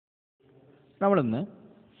നമ്മളിന്ന്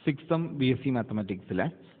 6th BSc മാത്തമാറ്റിക്സിലെ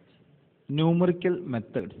numerical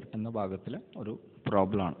methods എന്ന ഭാഗത്തിലെ ഒരു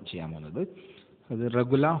പ്രോബ്ലമാണ് ചെയ്യാൻ പോകുന്നത്. അത്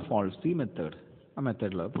റെഗുലാർ ഫോൾസി മെത്തേഡ്, ആ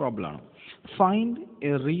മെത്തേഡിലുള്ള പ്രോബ്ലമാണ്. Find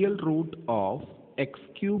A real root of X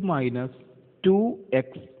cube minus 2x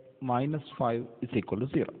minus 5 is equal to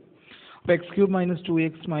 0. അപ്പോൾ X cube minus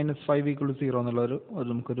 2x minus 5 equal to 0 എന്നുള്ളൊരു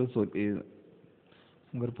നമുക്കൊരു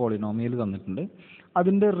പോളിനോമിയൽ തന്നിട്ടുണ്ട്.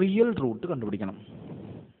 അതിൻ്റെ റിയൽ റൂട്ട് കണ്ടുപിടിക്കണം.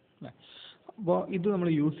 അപ്പോൾ ഇത് നമ്മൾ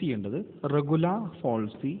യൂസ് ചെയ്യേണ്ടത് റെഗുലാർ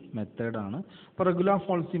ഫോൾസി മെത്തേഡാണ്. അപ്പോൾ റെഗുലാർ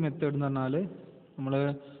ഫോൾസി മെത്തേഡ് എന്ന് പറഞ്ഞാൽ നമ്മൾ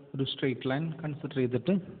ഒരു സ്ട്രെയിറ്റ് ലൈൻ കൺസിഡർ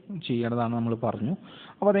ചെയ്തിട്ട് ചെയ്യേണ്ടതാണ് നമ്മൾ പറഞ്ഞു.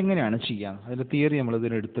 അപ്പോൾ അതെങ്ങനെയാണ് ചെയ്യാൻ, അതിൻ്റെ തിയറി നമ്മൾ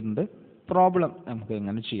ഇതിന് എടുത്തിട്ടുണ്ട്. പ്രോബ്ലം നമുക്ക്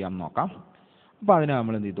എങ്ങനെ ചെയ്യാൻ നോക്കാം. അപ്പോൾ അതിന്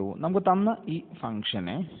നമ്മൾ എന്ത് ചെയ്തു, നമുക്ക് തന്ന ഈ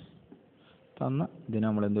ഫംഗ്ഷനെ ഇതിന്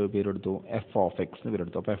നമ്മൾ എന്തൊരു പേരെടുത്തു, എഫ് ഓഫ് എക്സ് എന്ന്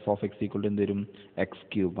പേരെടുത്തു. അപ്പോൾ F of X equal to എന്ത് വരും, X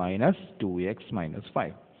cube minus 2x minus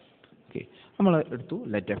 5. Okay, നമ്മൾ എടുത്തു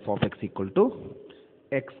let F of X equal to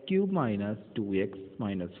X cube minus 2x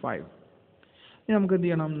minus 5. ഇനി നമുക്ക് എന്ത്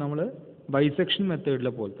ചെയ്യണം, നമ്മൾ ബൈസെക്ഷൻ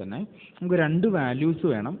മെത്തേഡിലെ പോലെ തന്നെ നമുക്ക് രണ്ട് വാല്യൂസ്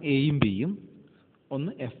വേണം, എയും ബിയും.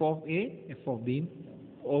 ഒന്ന് F of A F of ബിയും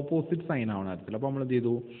ഓപ്പോസിറ്റ് സൈൻ ആവണ കാര്യത്തിൽ. അപ്പോൾ നമ്മൾ എന്ത്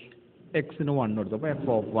ചെയ്തു, എക്സിന് 1 എടുത്തു. അപ്പോൾ എഫ്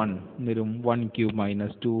ഓഫ് 1 വരും 1 cube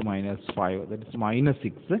minus 2 minus 5 that is minus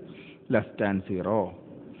 6 less than 0.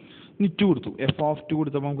 ഇനി 2 എടുത്തു, എഫ് ഓഫ് 2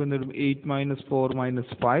 എടുത്തപ്പോൾ നമുക്ക് എന്ത് വരും, 8 minus 4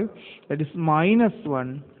 minus 5 that is minus 1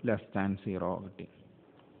 less than 0 കിട്ടി.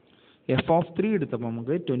 എഫ് ഓഫ് 3 എടുത്തപ്പോൾ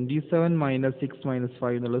നമുക്ക് 27 മൈനസ് 6 മൈനസ്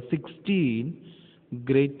 5 എന്നുള്ളത് 16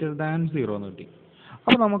 ഗ്രേറ്റർ ദാൻ 0 എന്ന് കിട്ടി.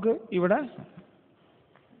 അപ്പോൾ നമുക്ക് ഇവിടെ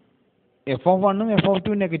എഫ് ഓഫ് 1ഉം എഫ് ഓഫ്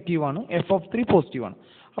 2 നെഗറ്റീവാണ്, എഫ് ഓഫ് 3 പോസിറ്റീവാണ്.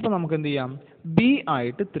 അപ്പോൾ നമുക്ക് എന്ത് ചെയ്യാം, ബി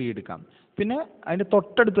ആയിട്ട് 3 എടുക്കാം. പിന്നെ അതിൻ്റെ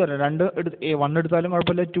തൊട്ടടുത്ത് വരാം, 1 എടുത്താലും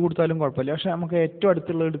കുഴപ്പമില്ല, 2 എടുത്താലും കുഴപ്പമില്ല. പക്ഷേ നമുക്ക് ഏറ്റവും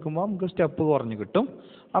അടുത്തുള്ളത് എടുക്കുമ്പോൾ നമുക്ക് സ്റ്റെപ്പ് കുറഞ്ഞ് കിട്ടും.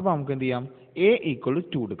 അപ്പോൾ നമുക്ക് എന്ത് ചെയ്യാം, എ ഈക്വൽ ടു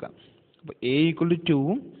 2 എടുക്കാം. അപ്പോൾ A equal to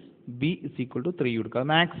 2ഉം B is equal to 3 എടുക്കുക.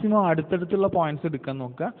 മാക്സിമം അടുത്തടുത്തുള്ള പോയിന്റ്സ് എടുക്കാൻ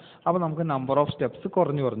നോക്കുക. അപ്പോൾ നമുക്ക് നമ്പർ ഓഫ് സ്റ്റെപ്സ്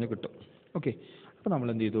കുറഞ്ഞ് കിട്ടും. ഓക്കെ, അപ്പോൾ നമ്മൾ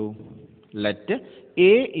എന്ത് ചെയ്തു, let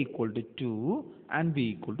A equal to 2 and B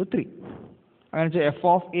equal to 3. അങ്ങനെ വെച്ചാൽ F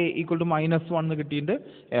of A equal to -1 എന്ന് കിട്ടിയിട്ടുണ്ട്,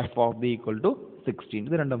 F of B equal to 16.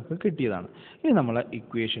 ഇത് രണ്ടും നമുക്ക് കിട്ടിയതാണ്. ഇനി നമ്മളെ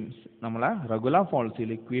ഇക്വേഷൻസ്, നമ്മളെ റെഗുലാർ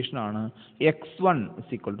ഫോൾസിയിലെ ഇക്വേഷനാണ് x1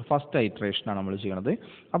 is equal to first ഐറ്ററേഷനാണ് നമ്മൾ ചെയ്യണത്.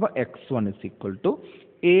 അപ്പോൾ x1 is equal to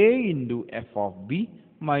A into F of B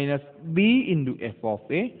minus B into F of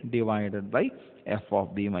A divided by F of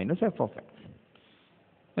B minus F of A.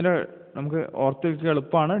 അതിൻ്റെ നമുക്ക് ഓർത്ത് വയ്ക്കുക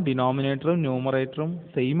എളുപ്പമാണ്. ഡിനോമിനേറ്ററും ന്യൂമറേറ്ററും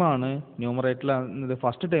സെയിം ആണ്. ന്യൂമറേറ്ററിൽ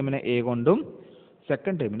ഫസ്റ്റ് ടൈമിനെ എ കൊണ്ടും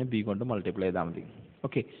സെക്കൻഡ് ടൈമിനെ ബി കൊണ്ടും മൾട്ടിപ്ലൈ ചെയ്താൽ മതി.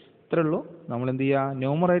 ഓക്കെ, ഇത്രേ ഉള്ളൂ. നമ്മൾ എന്ത് ചെയ്യുക,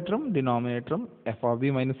 ന്യൂമറേറ്ററും ഡിനോമിനേറ്ററും F of B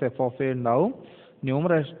minus F of A ഉണ്ടാവും.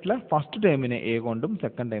 ന്യൂമറേറ്ററിലെ ഫസ്റ്റ് ടൈമിനെ എ കൊണ്ടും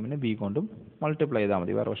സെക്കൻഡ് ടൈമിനെ ബി കൊണ്ടും മൾട്ടിപ്ലൈ ചെയ്താൽ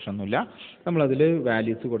മതി, വേറെ പ്രശ്നമൊന്നുമില്ല. നമ്മളതിൽ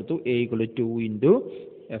വാല്യൂസ് കൊടുത്തു. A equal to 2 into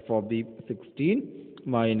F of B 16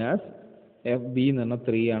 minus F B എന്ന് പറഞ്ഞാൽ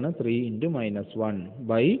 3 ആണ്, 3 into -1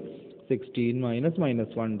 by 16 minus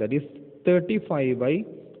 -1 that is 35 by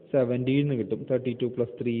 17 എന്ന് കിട്ടും. 32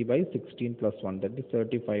 plus 3 by 16 plus 1 that is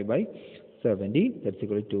 35 by 70 that's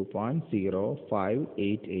equal to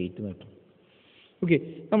 2.0588 എന്ന് കിട്ടും. ഓക്കെ,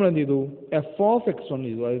 നമ്മൾ എന്ത് ചെയ്തു, എഫ് ഓഫ് x1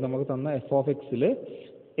 ചെയ്തു. അതായത് നമുക്ക് തന്ന എഫ് ഓഫ് എക്സിൽ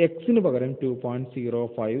എക്സിന് പകരം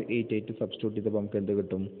 2.0588 സബ്സ്റ്റിറ്റ്യൂട്ട് ചെയ്തപ്പോൾ നമുക്ക് എന്ത്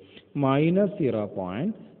കിട്ടും,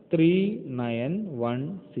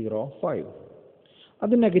 -0.39105.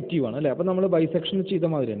 അത് നെഗറ്റീവാണ് അല്ലേ. അപ്പോൾ നമ്മൾ ബൈസെക്ഷൻ ചെയ്ത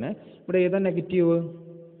മാതിരി തന്നെ ഇവിടെ ഏതാ നെഗറ്റീവ്,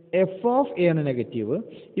 എഫ് ഓഫ് എ ആണ് നെഗറ്റീവ്.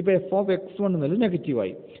 ഇപ്പോൾ എഫ് ഓഫ് x1 എന്നുള്ളത്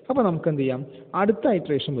നെഗറ്റീവായി. അപ്പോൾ നമുക്ക് എന്ത് ചെയ്യാം, അടുത്ത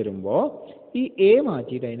ഐറ്ററേഷൻ വരുമ്പോൾ ഈ എ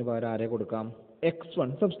മാറ്റിയിട്ട് അതിന് പകരം ആരെ കൊടുക്കാം, x1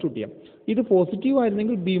 സബ്സ്റ്റിറ്റ്യൂട്ട് ചെയ്യാം. ഇത് പോസിറ്റീവ്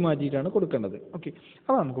ആയിരുന്നെങ്കിൽ ബി മാറ്റിയിട്ടാണ് കൊടുക്കേണ്ടത്. ഓക്കെ,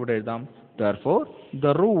 അപ്പോൾ നമുക്കിവിടെ എഴുതാം, therefore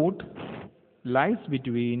the root lies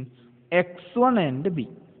between x1 and b.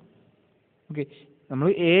 Okay, നമ്മൾ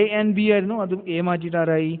എ ആൻഡ് ബി ആയിരുന്നു, അത് എ മാറ്റിയിട്ട്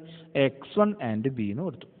ആരായി, x1 ആൻഡ് ബി എന്ന്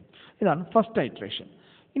കൊടുത്തു. ഇതാണ് ഫസ്റ്റ് ഐറ്ററേഷൻ.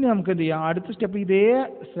 ഇനി നമുക്ക് എന്ത് ചെയ്യാം, അടുത്ത സ്റ്റെപ്പ് ഇതേ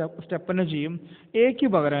സ്റ്റെപ്പ് തന്നെ ചെയ്യും. എക്ക്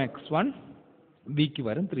പകരം x1, ബിക്ക്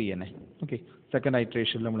പകരം 3 തന്നെ. ഓക്കെ, സെക്കൻഡ്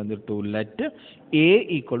ഐറ്ററേഷനിൽ നമ്മൾ എന്തിട്ടു, let A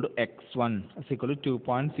equal to x1 is equal to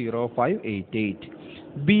 2.0588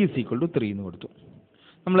 B is equal to 3 എന്ന് കൊടുത്തു.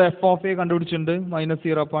 നമ്മൾ F of A കണ്ടുപിടിച്ചിട്ടുണ്ട്,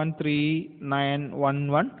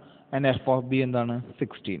 -0.3911 and F of B എന്താണ്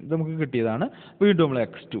 16. ഇത് നമുക്ക് കിട്ടിയതാണ്. വീണ്ടും നമ്മൾ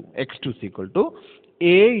x2 is equal to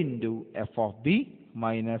A into F of B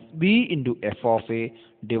minus B into F of A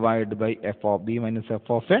divide by F of B minus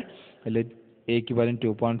F of A. അതിൽ എക്ക് പകരം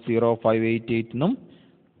 2.0588 എന്നും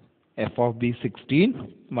F of B 16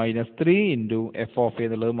 minus 3 into F of A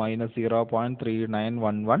എന്നുള്ളത്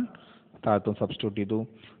 -0.3911 താഴത്തും substitute ചെയ്തു.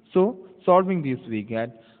 So solving these we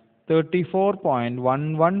get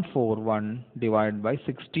 34.1141 divided by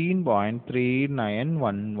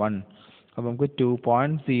 16.3911. അപ്പോൾ നമുക്ക്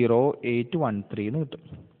 2.0813 എന്ന് കിട്ടും.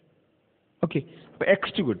 ഓക്കെ, അപ്പോൾ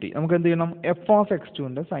x2 കിട്ടി. നമുക്ക് എന്ത് ചെയ്യണം? എഫ് ഓഫ്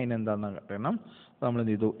x2ൻ്റെ സൈൻ എന്താണെന്ന് അറിയണം. അപ്പോൾ നമ്മൾ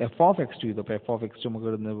എന്ത് ചെയ്തു? എഫ് ഓഫ് x2 ചെയ്തു. അപ്പോൾ എഫ് ഓഫ് x2 നമുക്ക്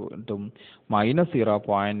കിട്ടും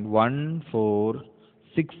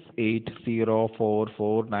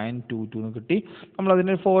 -0.146804492 എന്ന് കിട്ടി.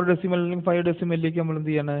 നമ്മളതിന് 4 ഡെസിമൽ അല്ലെങ്കിൽ 5 ഡെസിമലിലേക്ക് നമ്മൾ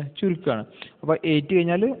എന്ത് ചെയ്യാണ്? ചുരുക്കുകയാണ്. അപ്പോൾ 8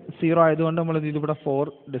 കഴിഞ്ഞാൽ 0 ആയതുകൊണ്ട് നമ്മൾ എന്ത് ചെയ്തു? ഇവിടെ 4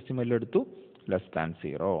 ഡെസിമൽ എടുത്തു,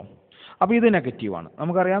 <0. അപ്പോൾ ഇത് നെഗറ്റീവാണ്.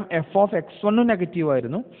 നമുക്കറിയാം എഫ് ഓഫ് x1 നെഗറ്റീവ്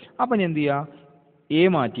ആയിരുന്നു. അപ്പോൾ ഞാൻ എന്ത് ചെയ്യുക? എ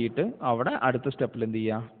മാറ്റിയിട്ട് അവിടെ അടുത്ത സ്റ്റെപ്പിൽ എന്ത്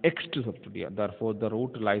ചെയ്യുക? x2 സബ്സ്റ്റിറ്റ്യൂട്ട് ചെയ്യുക. Therefore the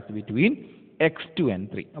root lies between x2 and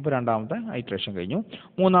 3. അപ്പോൾ രണ്ടാമത്തെ ഐട്രേഷൻ കഴിഞ്ഞു.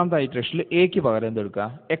 മൂന്നാമത്തെ ഐട്രേഷനിൽ എക്ക് പകരം എന്തെടുക്കുക?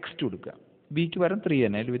 x2 എടുക്കുക. ബിക്ക് പകരം 3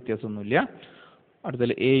 തന്നെ, അതിൽ വ്യത്യാസമൊന്നുമില്ല.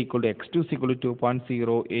 അടുത്തതിൽ a = x2 =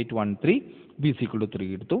 2.0813, b = 3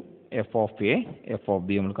 എടുത്തു. F of A, F of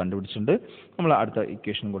B നമ്മൾ കണ്ടുപിടിച്ചിട്ടുണ്ട്. നമ്മൾ അടുത്ത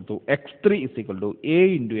ഇക്വേഷൻ കൊടുത്തു. x3 = a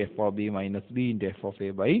 × F of B minus B × F of A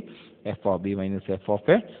by F of B minus F of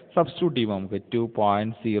A. Substitute ചെയ്യുമ്പോൾ നമുക്ക്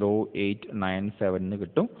 2.0897 എന്ന്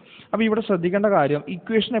കിട്ടും. അപ്പോൾ ഇവിടെ ശ്രദ്ധിക്കേണ്ട കാര്യം,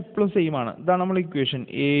 ഇക്വേഷൻ എപ്പോഴും സെയിം ആണ്. ഇതാണ് നമ്മൾ ഇക്വേഷൻ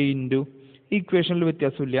a × ഇക്വേഷനിൽ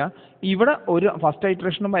വ്യത്യാസമില്ല. ഇവിടെ ഒരു ഫസ്റ്റ്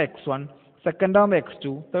ഐറ്ററേഷൻ ആകുമ്പോൾ x1, സെക്കൻഡ് ആകുമ്പോൾ x2,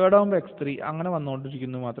 തേർഡ് ആകുമ്പോൾ x3, അങ്ങനെ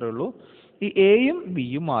വന്നുകൊണ്ടിരിക്കുന്നു മാത്രമേ ഉള്ളൂ. ഈ എയും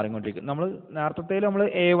ബിയും മാറിക്കൊണ്ടിരിക്കും. നമ്മൾ നേരത്തെ നമ്മൾ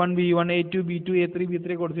A1 B1 A2 B2 A3 B3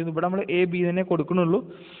 കൊടുത്തിരുന്നു. ഇവിടെ നമ്മൾ A B തന്നെ കൊടുക്കണുള്ളൂ.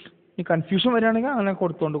 ഈ കൺഫ്യൂഷൻ വരികയാണെങ്കിൽ അങ്ങനെ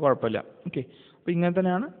കൊടുത്തുകൊണ്ട് കുഴപ്പമില്ല. ഓക്കെ, അപ്പോൾ ഇങ്ങനെ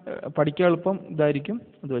തന്നെയാണ് പഠിക്കാൻ എളുപ്പം. ഇതായിരിക്കും,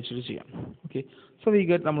 ഇത് വെച്ചിട്ട് ചെയ്യാം. ഓക്കെ, സോ വി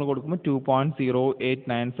ഗെറ്റ് നമ്മൾ കൊടുക്കുമ്പോൾ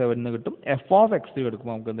 2.0897 എന്ന് കിട്ടും. എഫ് ഓഫ് x3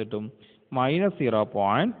 എടുക്കുമ്പോൾ നമുക്ക് എന്ത് കിട്ടും?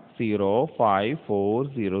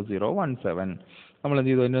 -0.05400017. നമ്മൾ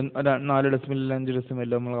എന്ത് ചെയ്തു? 4 ഡെസിമൽ 5 ഡെസിമൽ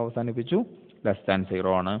നമ്മൾ അവസാനിപ്പിച്ചു. <0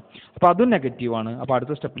 ആണ്. അപ്പോൾ അതും നെഗറ്റീവാണ്. അപ്പോൾ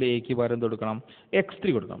അടുത്ത സ്റ്റെപ്പിൽ എക്ക് പകരം എന്ത് കൊടുക്കണം?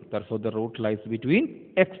 x3 കൊടുക്കണം. Therefore the root lies between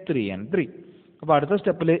x3 and 3. അപ്പോൾ അടുത്ത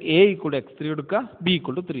സ്റ്റെപ്പിൽ a = x3 എടുക്കുക, b =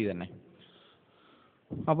 3 തന്നെ.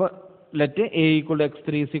 അപ്പോൾ let a = x3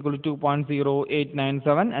 =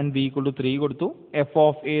 2.0897 and b = 3 കൊടുത്തു. എഫ്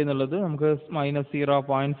ഓഫ് എ എന്നുള്ളത് നമുക്ക്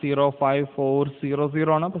 -0.05400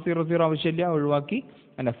 ആണ്. അപ്പോൾ 00 ആവശ്യമില്ല, ഒഴിവാക്കി.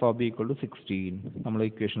 and f of b = 16. നമ്മൾ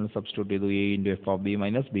ഇക്വേഷനിൽ സബ്സ്റ്റിറ്റ്യൂട്ട് ചെയ്തു. a × F of B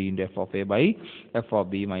minus B × F of A by F of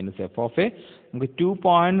B minus F of A. നമുക്ക്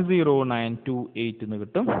 2.0928 എന്ന്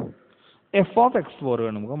കിട്ടും. എഫ് ഓഫ് x4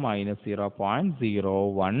 വേണം നമുക്ക്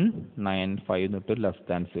 -0.0195 എന്ന് കിട്ടും.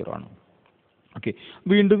 <0 ആണ്. ഓക്കെ,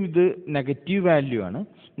 വീണ്ടും ഇത് നെഗറ്റീവ് വാല്യൂ ആണ്.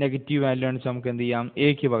 നെഗറ്റീവ് വാല്യൂ ആണെന്ന് വെച്ചാൽ നമുക്ക് എന്ത് ചെയ്യാം?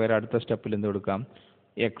 എക്ക് പകരം അടുത്ത സ്റ്റെപ്പിൽ എന്ത് കൊടുക്കാം?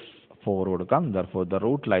 x4 കൊടുക്കാം. Therefore the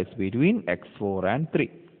root lies between x4 and 3.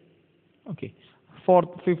 Okay,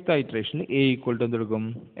 fifth ഐറ്ററേഷനിൽ a = എന്തെടുക്കും?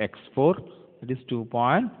 x4, it is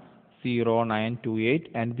 2.0928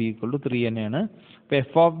 and b = 3 തന്നെയാണ്. അപ്പോൾ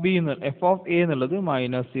എഫ് ഓഫ് എ എന്നുള്ളത്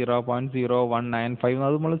 -0.0195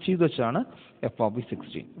 അത് നമ്മൾ ചെയ്ത് വെച്ചാണ്. F of B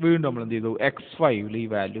 16. വീണ്ടും നമ്മൾ എന്ത് ചെയ്തു? x5 ഈ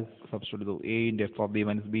വാല്യൂ സബ്സ്റ്റിറ്റ്യൂട്ട് ചെയ്തു. a × F of B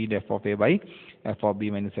minus B × F of A by F of B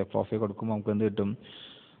minus F of A കൊടുക്കുമ്പോൾ നമുക്ക് എന്ത് കിട്ടും?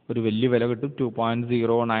 ഒരു വലിയ വില കിട്ടും.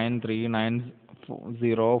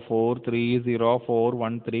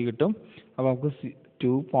 2.0939043041 കിട്ടും. അപ്പോൾ നമുക്ക്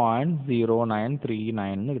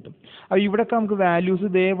 2.0939 എന്ന് കിട്ടും. അപ്പോൾ ഇവിടെയൊക്കെ നമുക്ക് വാല്യൂസ്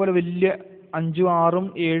ഇതേപോലെ വലിയ 5, 6,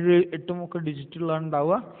 7, 8 ഒക്കെ ഡിജിറ്റുകളാണ്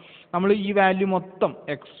ഉണ്ടാവുക. നമ്മൾ ഈ വാല്യൂ മൊത്തം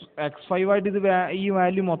x5 ആയിട്ട് ഈ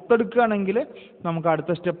വാല്യൂ മൊത്തം എടുക്കുകയാണെങ്കിൽ നമുക്ക്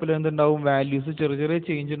അടുത്ത സ്റ്റെപ്പിൽ എന്തുണ്ടാവും? വാല്യൂസ് ചെറിയ ചെറിയ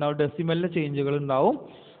ചേഞ്ച് ഉണ്ടാവും, ഡെസിമലിലെ ചേഞ്ചുകൾ ഉണ്ടാവും.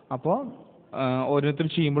 അപ്പോൾ ഓരോരുത്തർ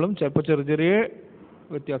ചെയ്യുമ്പോഴും ചിലപ്പോൾ ചെറിയ ചെറിയ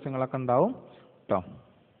വ്യത്യാസങ്ങളൊക്കെ ഉണ്ടാവും കേട്ടോ.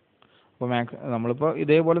 അപ്പോൾ നമ്മളിപ്പോൾ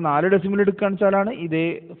ഇതേപോലെ 4 ഡെസിമൽ എടുക്കുകയാണെന്ന് വെച്ചാലാണ് ഇതേ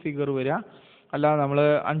ഫിഗർ വരിക. അല്ല നമ്മൾ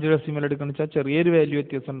 5 ഡെസിമൽ എടുക്കുകയാണെന്ന് വെച്ചാൽ ചെറിയൊരു വാല്യൂ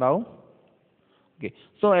വ്യത്യാസം ഉണ്ടാവും. ഓക്കെ,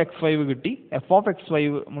 സോ x5 കിട്ടി. എഫ് ഓഫ് x5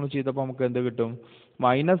 നമ്മൾ ചെയ്തപ്പോൾ നമുക്ക് എന്ത് കിട്ടും?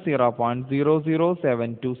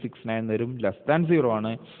 -0.007269 വരും. <0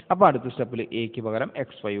 ആണ്. അപ്പോൾ അടുത്ത സ്റ്റെപ്പിൽ എക്ക് പകരം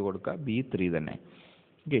x5 കൊടുക്കുക, b 3 തന്നെ.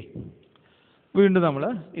 ഓക്കെ, വീണ്ടും നമ്മൾ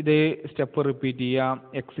ഇതേ സ്റ്റെപ്പ് റിപ്പീറ്റ് ചെയ്യുക.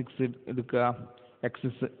 x6 എടുക്കുക.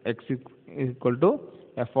 x6 =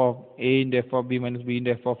 f of a × f of b minus b ×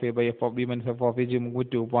 f of a by f of b minus f of a ചെയ്യുമ്പോൾ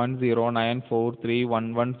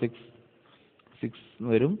 2.0943116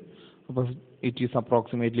 വരും. അപ്പോൾ it is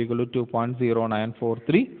approximately equal to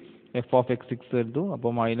 2.0943. F of x6 എടുത്തു.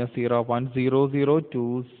 അപ്പോൾ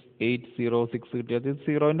 -0.002806 കിട്ടിയത്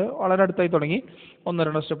 0ൻ്റെ വളരെ അടുത്തായി തുടങ്ങി.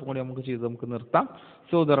 1-2 സ്റ്റെപ്പ് കൂടി നമുക്ക് ചെയ്ത് നമുക്ക് നിർത്താം.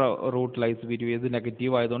 So the root lies between ഇത്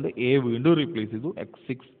നെഗറ്റീവ് ആയതുകൊണ്ട് a വീണ്ടും റീപ്ലേസ് ചെയ്തു.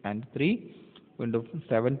 x6 and 3 വീണ്ടും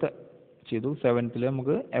 7th ചെയ്തു. 7th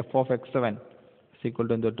നമുക്ക് എഫ് ഓഫ് x7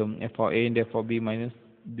 = എന്ത് കിട്ടും? F of a × F of B minus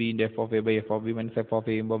B × F of A by F of B minus F of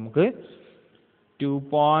A ചെയ്യുമ്പോൾ നമുക്ക്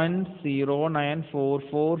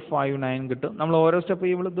 2.094459 കിട്ടും. നമ്മൾ ഓരോ സ്റ്റെപ്പ്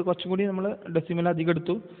ചെയ്യുമ്പോൾ ഇത് കുറച്ചും കൂടി നമ്മൾ ഡെസിമൽ അധികം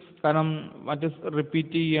എടുത്തു, കാരണം മറ്റേ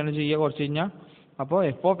റിപ്പീറ്റ് ചെയ്യുകയാണ് ചെയ്യുക കുറച്ച് കഴിഞ്ഞാൽ. അപ്പോൾ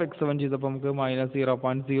എഫ് ഓഫ് x7 ചെയ്തപ്പോൾ നമുക്ക്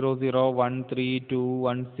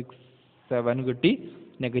 -0.00132167 കിട്ടി.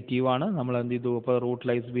 നെഗറ്റീവാണ്. നമ്മൾ എന്ത് ചെയ്തു? അപ്പോൾ root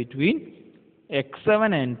lies between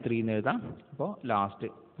x7 and 3 എന്ന് എഴുതാം. അപ്പോൾ ലാസ്റ്റ്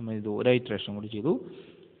നമ്മൾ ഇത് ഒരു ഇറ്ററേഷൻ കൂടി ചെയ്തു.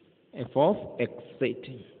 എഫ് ഓഫ് x8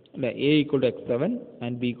 അല്ലേ, a equal to x7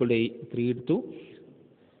 and b equal to 3 എടുത്തു.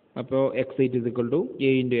 അപ്പോൾ x8 is equal to a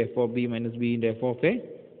into f of b minus b into f of a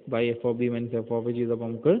by f of b minus f of a ചെയ്തപ്പോൾ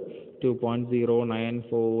നമുക്ക്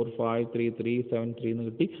 2.09453373 എന്ന്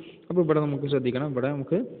കിട്ടി. അപ്പോൾ ഇവിടെ നമുക്ക് ശ്രദ്ധിക്കണം, ഇവിടെ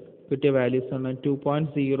നമുക്ക് കിട്ടിയ വാല്യൂസ് ആണ്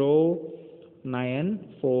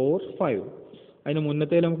 2.0945. അതിന്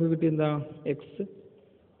മുന്നത്തെ നമുക്ക് കിട്ടിയ എന്താ?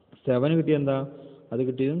 x7 കിട്ടിയ എന്താ? അത്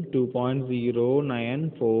കിട്ടിയതും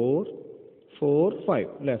 2.0945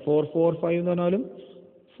 അല്ലേ. 445 എന്ന് പറഞ്ഞാലും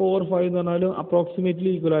 45 എന്ന് പറഞ്ഞാലും അപ്രോക്സിമേറ്റ്ലി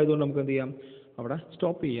ഈക്വൽ ആയതുകൊണ്ട് നമുക്ക് എന്ത് ചെയ്യാം? അവിടെ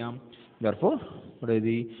സ്റ്റോപ്പ് ചെയ്യാം. Therefore, what is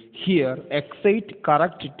the here x8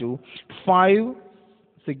 correct to 5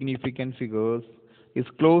 significant figures is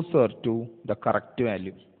closer to the correct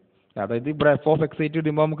value. അതായത് ഇവിടെ എഫ് ഓഫ് x8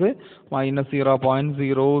 ഇടുമ്പോൾ നമുക്ക്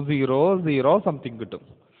 -0.000 സംതിങ് കിട്ടും.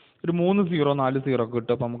 ഒരു 3 0 4 0 ഒക്കെ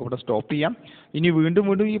കിട്ടും. അപ്പോൾ നമുക്ക് ഇവിടെ സ്റ്റോപ്പ് ചെയ്യാം. ഇനി വീണ്ടും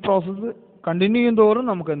ഈ പ്രോസസ്സ് കണ്ടിന്യൂ ചെയ്യും തോറും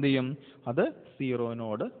നമുക്ക് എന്ത് ചെയ്യും? അത്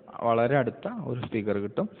 0-നോട് വളരെ അടുത്ത ഒരു ഫിഗർ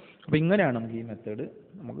കിട്ടും. അപ്പോൾ ഇങ്ങനെയാണ് നമുക്ക് ഈ മെത്തേഡ്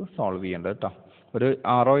നമുക്ക് സോൾവ് ചെയ്യേണ്ടത് കേട്ടോ. ഒരു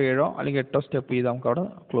 6 7 അല്ലെങ്കിൽ 8 സ്റ്റെപ്പ് ചെയ്ത് നമുക്ക് അവിടെ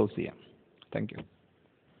ക്ലോസ് ചെയ്യാം. Thank you.